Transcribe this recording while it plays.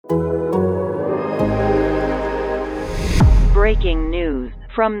Breaking news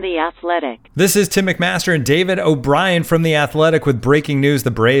from The Athletic. This is Tim McMaster and David O'Brien from The Athletic with breaking news. The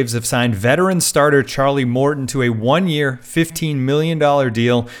Braves have signed veteran starter Charlie Morton to a one-year, $15 million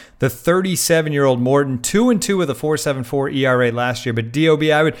deal. The 37-year-old Morton, 2-2 with a 4.74 ERA last year. But DOB,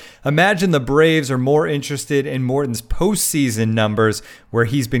 I would imagine the Braves are more interested in Morton's postseason numbers, where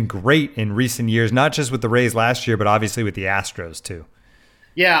he's been great in recent years, not just with the Rays last year, but obviously with the Astros too.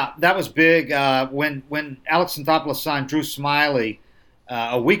 Yeah, that was big. When Alex Anthopoulos signed Drew Smyly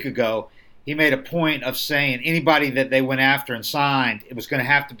a week ago, he made a point of saying anybody that they went after and signed, it was going to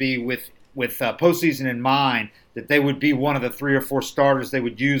have to be with postseason in mind, that they would be one of the 3 or 4 starters they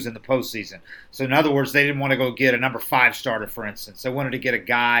would use in the postseason. So in other words, they didn't want to go get a number 5 starter, for instance. They wanted to get a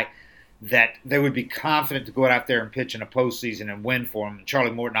guy that they would be confident to go out there and pitch in a postseason and win for him. And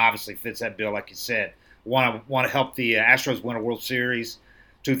Charlie Morton obviously fits that bill, like you said. Want to help the Astros win a World Series.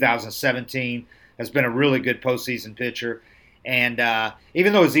 2017 has been a really good postseason pitcher. And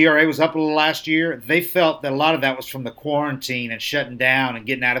even though his ERA was up a little last year, they felt that a lot of that was from the quarantine and shutting down and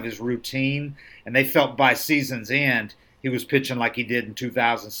getting out of his routine. And they felt by season's end, he was pitching like he did in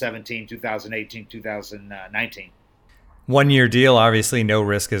 2017, 2018, 2019. 1-year deal, obviously no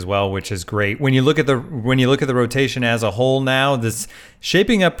risk as well, which is great. When you look at the rotation as a whole now, this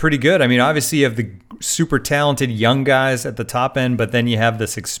shaping up pretty good. I mean, obviously you have the super talented young guys at the top end, but then you have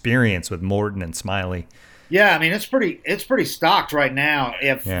this experience with Morton and Smyly. Yeah, I mean it's pretty stocked right now.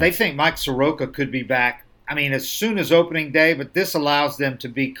 If they think Mike Soroka could be back, I mean as soon as opening day, but this allows them to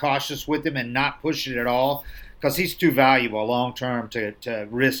be cautious with him and not push it at all, because he's too valuable long term to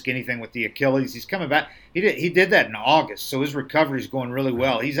risk anything with the Achilles. He's coming back. He did that in August, so his recovery is going really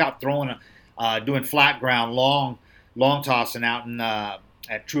well. He's out throwing, doing flat ground, long tossing out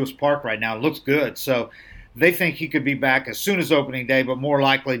at Truist Park right now. It looks good. So they think he could be back as soon as opening day, but more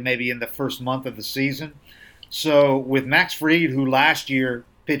likely maybe in the first month of the season. So with Max Fried, who last year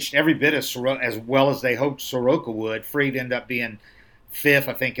pitched every bit as well as they hoped Soroka would, Fried ended up being 5th,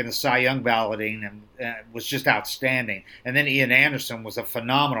 I think, in the Cy Young balloting, and was just outstanding. And then Ian Anderson was a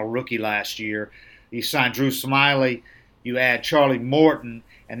phenomenal rookie last year. You signed Drew Smyly, you add Charlie Morton,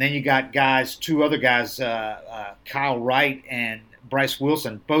 and then you got 2 other guys, Kyle Wright and Bryce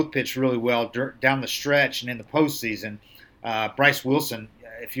Wilson, both pitched really well down the stretch and in the postseason. Bryce Wilson,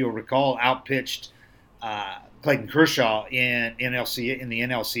 if you'll recall, outpitched Clayton Kershaw in the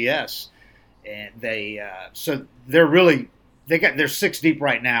NLCS, and so they're 6 deep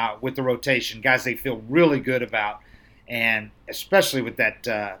right now with the rotation, guys they feel really good about, and especially with that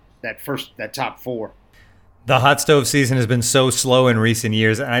top 4. The hot stove season has been so slow in recent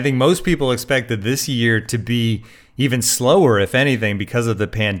years, and I think most people expected this year to be even slower, if anything, because of the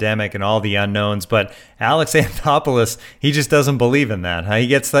pandemic and all the unknowns. But Alex Anthopoulos, he just doesn't believe in that.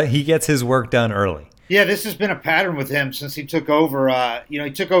 He gets his work done early. Yeah, this has been a pattern with him since he took over.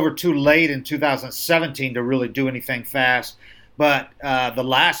 He took over too late in 2017 to really do anything fast. But the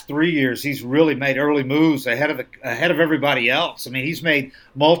last 3 years, he's really made early moves ahead of everybody else. I mean, he's made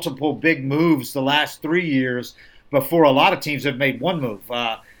multiple big moves the last 3 years before a lot of teams have made one move.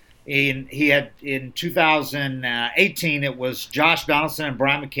 In 2018, it was Josh Donaldson and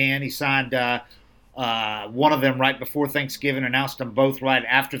Brian McCann. He signed one of them right before Thanksgiving, announced them both right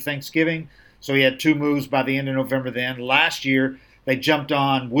after Thanksgiving. So he had 2 moves by the end of November then. Last year, they jumped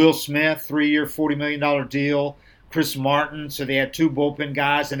on Will Smith, 3-year, $40 million deal. Chris Martin, so they had 2 bullpen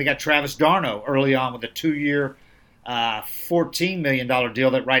guys. And they got Travis d'Arnaud early on with a 2-year, $14 million deal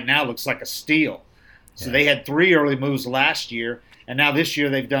that right now looks like a steal. So they had 3 early moves last year. And now this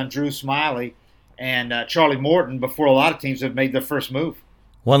year they've done Drew Smyly and Charlie Morton before a lot of teams have made their first move.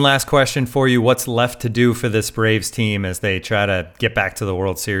 One last question for you. What's left to do for this Braves team as they try to get back to the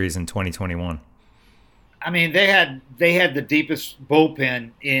World Series in 2021? I mean, they had the deepest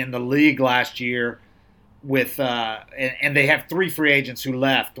bullpen in the league last year with and they have 3 free agents who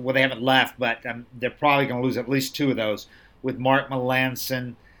left. Well, they haven't left, but they're probably going to lose at least 2 of those with Mark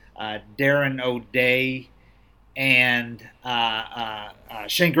Melancon, Darren O'Day, and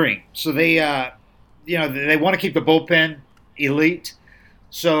Shane Green. So they want to keep the bullpen elite.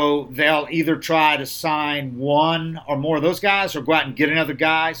 So they'll either try to sign 1 or more of those guys or go out and get another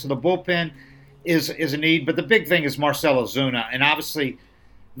guy. So the bullpen is a need. But the big thing is Marcell Ozuna. And obviously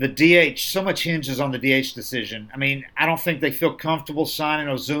the DH, so much hinges on the DH decision. I mean, I don't think they feel comfortable signing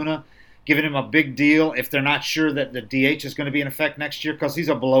Ozuna, giving him a big deal if they're not sure that the DH is going to be in effect next year, because he's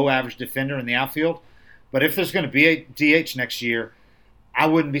a below-average defender in the outfield. But if there's going to be a DH next year, I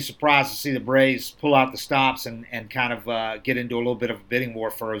wouldn't be surprised to see the Braves pull out the stops and kind of get into a little bit of a bidding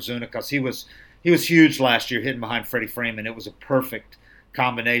war for Ozuna, because he was huge last year hitting behind Freddie Freeman. It was a perfect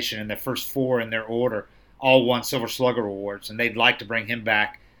combination in the first 4 in their order all won Silver Slugger awards, and they'd like to bring him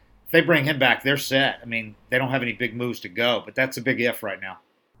back. If they bring him back, they're set. I mean, they don't have any big moves to go, but that's a big if right now.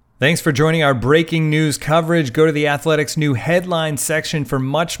 Thanks for joining our breaking news coverage. Go to The Athletic's new headline section for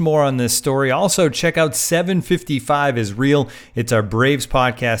much more on this story. Also, check out 755 is Real. It's our Braves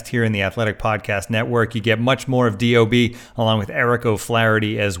podcast here in the Athletic Podcast Network. You get much more of DOB along with Eric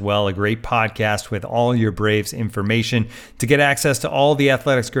O'Flaherty as well. A great podcast with all your Braves information. To get access to all The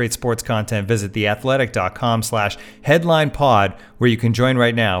Athletic's great sports content, visit theathletic.com/headlinepod, where you can join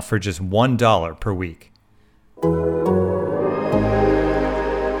right now for just $1 per week.